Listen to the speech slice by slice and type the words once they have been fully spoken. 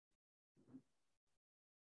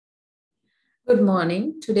Good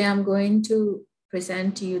morning. Today I'm going to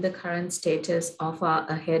present to you the current status of our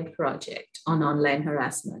AHEAD project on online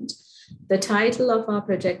harassment. The title of our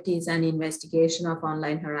project is an investigation of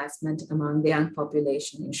online harassment among the young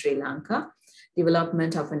population in Sri Lanka,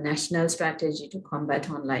 development of a national strategy to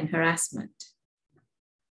combat online harassment.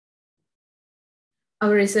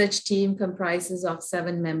 Our research team comprises of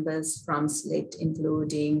 7 members from SLIT,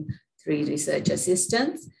 including 3 research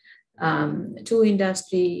assistants,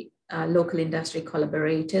 2 local industry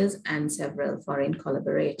collaborators, and several foreign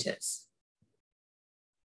collaborators.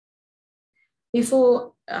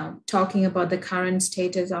 Before talking about the current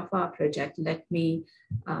status of our project, let me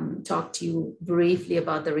talk to you briefly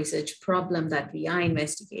about the research problem that we are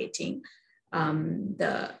investigating, and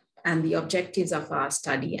the objectives of our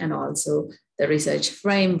study, and also the research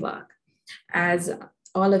framework. As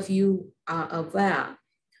all of you are aware,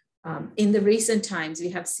 in the recent times,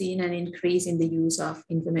 we have seen an increase in the use of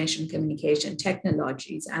information communication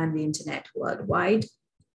technologies and the internet worldwide.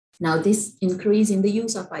 Now, this increase in the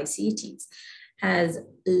use of ICTs has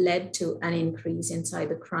led to an increase in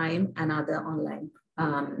cybercrime and other online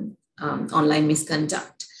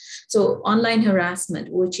misconduct. So online harassment,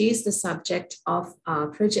 which is the subject of our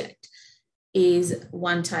project, is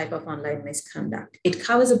one type of online misconduct. It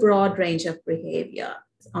covers a broad range of behavior.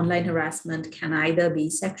 Online harassment can either be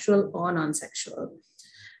sexual or non-sexual.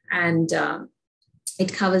 And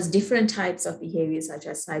it covers different types of behavior such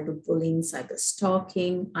as cyberbullying,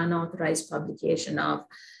 cyberstalking, unauthorized publication of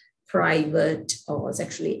private or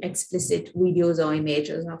sexually explicit videos or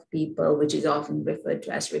images of people, which is often referred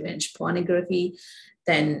to as revenge pornography,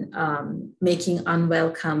 then making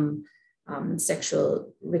unwelcome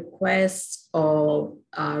sexual requests or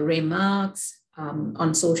remarks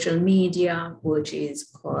on social media, which is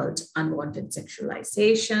called unwanted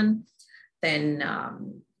sexualization, then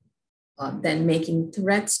making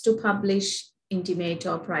threats to publish intimate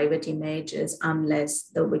or private images unless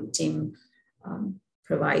the victim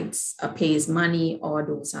pays money or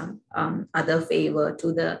do some other favor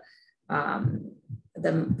to the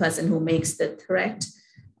person who makes the threat,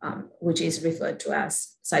 which is referred to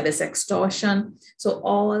as cyber sextortion. So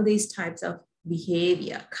all these types of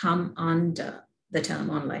behavior come under the term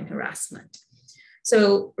online harassment.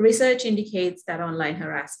 So research indicates that online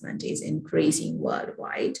harassment is increasing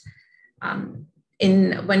worldwide.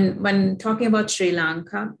 When talking about Sri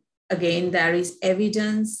Lanka, again, there is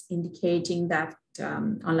evidence indicating that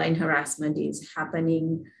online harassment is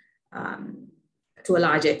happening to a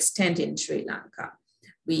large extent in Sri Lanka.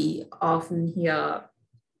 We often hear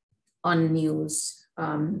on news,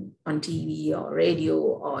 on TV or radio,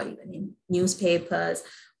 or even in newspapers,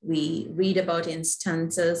 we read about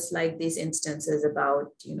instances like these instances about,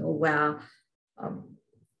 where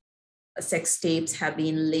sex tapes have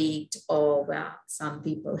been leaked, or where some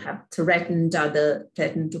people have threatened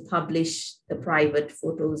to publish the private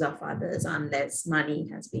photos of others unless money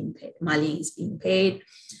is being paid.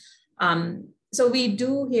 So we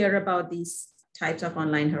do hear about these types of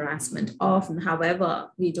online harassment often. However,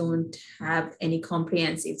 we don't have any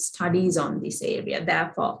comprehensive studies on this area.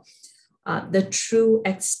 Therefore, the true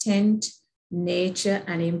extent, nature,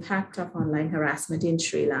 and impact of online harassment in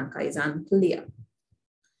Sri Lanka is unclear.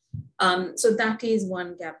 So that is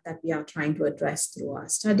one gap that we are trying to address through our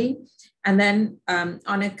study. And then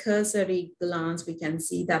on a cursory glance, we can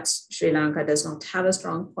see that Sri Lanka does not have a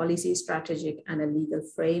strong policy, strategic, and a legal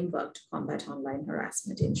framework to combat online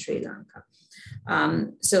harassment in Sri Lanka.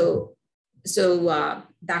 So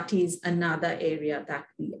that is another area that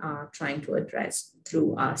we are trying to address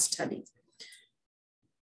through our study.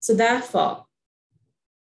 So therefore,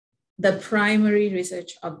 the primary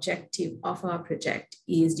research objective of our project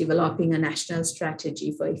is developing a national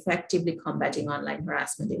strategy for effectively combating online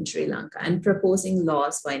harassment in Sri Lanka and proposing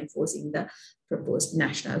laws for enforcing the proposed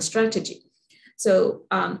national strategy. So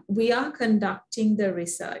we are conducting the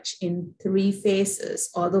research in 3 phases,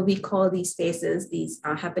 although we call these phases, these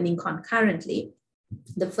are happening concurrently.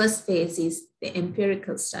 The first phase is the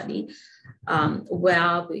empirical study,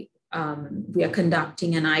 where we are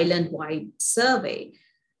conducting an island-wide survey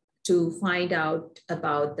to find out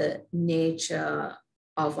about the nature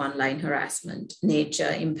of online harassment,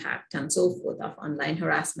 nature, impact, and so forth of online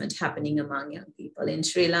harassment happening among young people in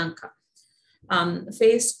Sri Lanka.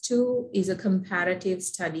 Phase 2 is a comparative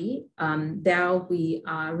study. There we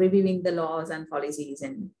are reviewing the laws and policies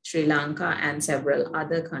in Sri Lanka and several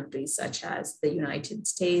other countries such as the United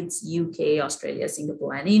States, UK, Australia,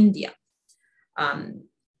 Singapore, and India,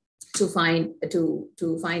 to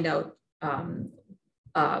find out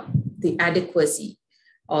the adequacy,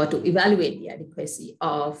 or to evaluate the adequacy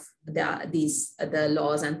of the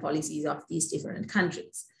laws and policies of these different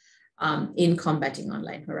countries. in combating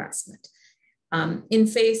online harassment. In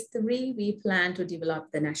phase 3, we plan to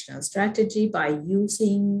develop the national strategy by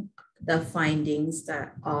using the findings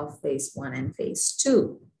of phase 1 and phase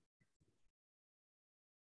 2.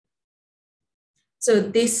 So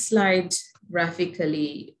this slide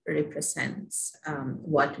graphically represents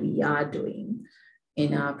what we are doing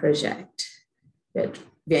in our project. We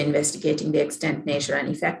are investigating the extent, nature, and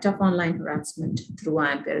effect of online harassment through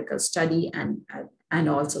our empirical study, and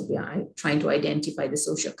also we are trying to identify the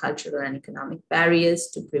social, cultural, and economic barriers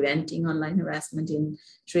to preventing online harassment in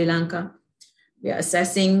Sri Lanka. We are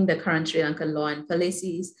assessing the current Sri Lankan law and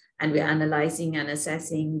policies, and we are analyzing and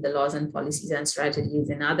assessing the laws and policies and strategies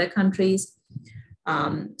in other countries.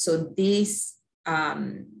 So these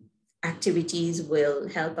activities will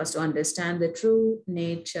help us to understand the true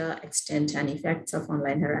nature, extent, and effects of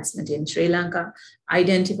online harassment in Sri Lanka,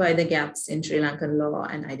 identify the gaps in Sri Lankan law,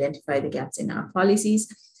 and identify the gaps in our policies,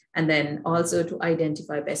 and then also to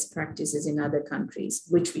identify best practices in other countries,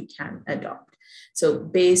 which we can adopt. So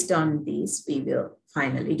based on these, we will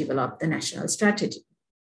finally develop the national strategy.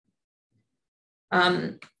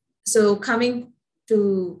 So coming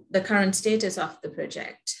to the current status of the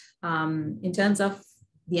project, in terms of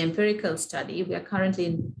the empirical study, we are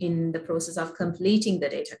currently in the process of completing the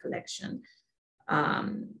data collection.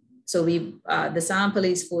 So the sample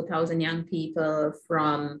is 4,000 young people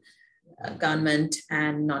from government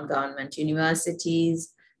and non-government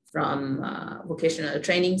universities, from vocational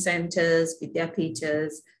training centers,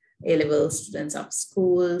 Vidyapeethas, A-level students of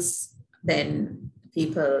schools, then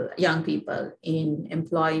young people in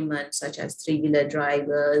employment, such as three-wheeler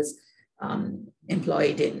drivers,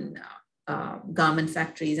 employed in garment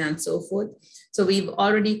factories and so forth. So we've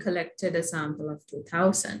already collected a sample of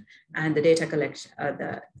 2,000, and the data collection,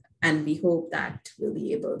 and we hope that we'll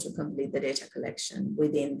be able to complete the data collection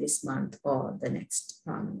within this month or the next,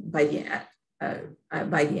 by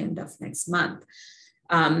the end of next month.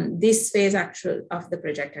 This phase of the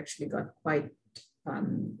project actually got quite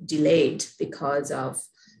delayed because of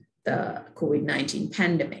the COVID-19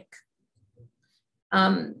 pandemic.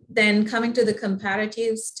 Then coming to the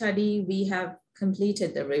comparative study, we have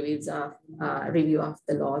completed the review of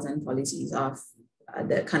the laws and policies of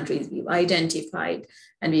the countries we've identified,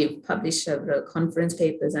 and we've published several conference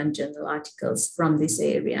papers and journal articles from this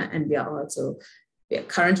area, and we are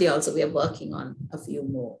currently working on a few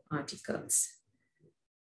more articles.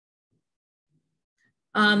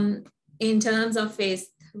 In terms of phase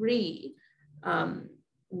 3,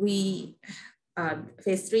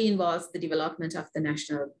 phase 3 involves the development of the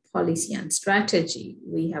national policy and strategy.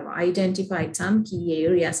 We have identified some key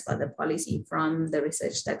areas for the policy from the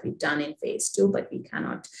research that we've done in phase 2, but we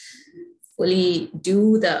cannot fully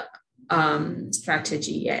do the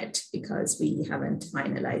strategy yet because we haven't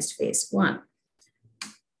finalized phase 1.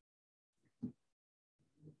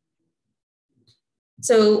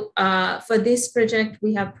 So for this project,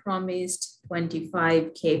 we have promised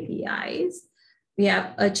 25 KPIs. We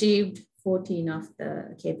have achieved 14 of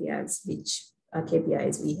the KPIs,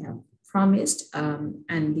 KPIs we have promised,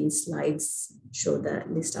 and these slides show the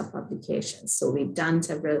list of publications. So we've done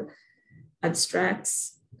several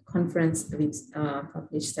abstracts, we've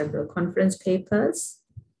published several conference papers,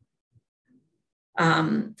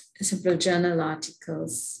 several journal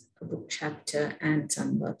articles, a book chapter, and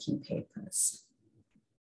some working papers.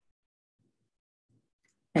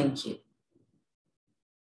 Thank you.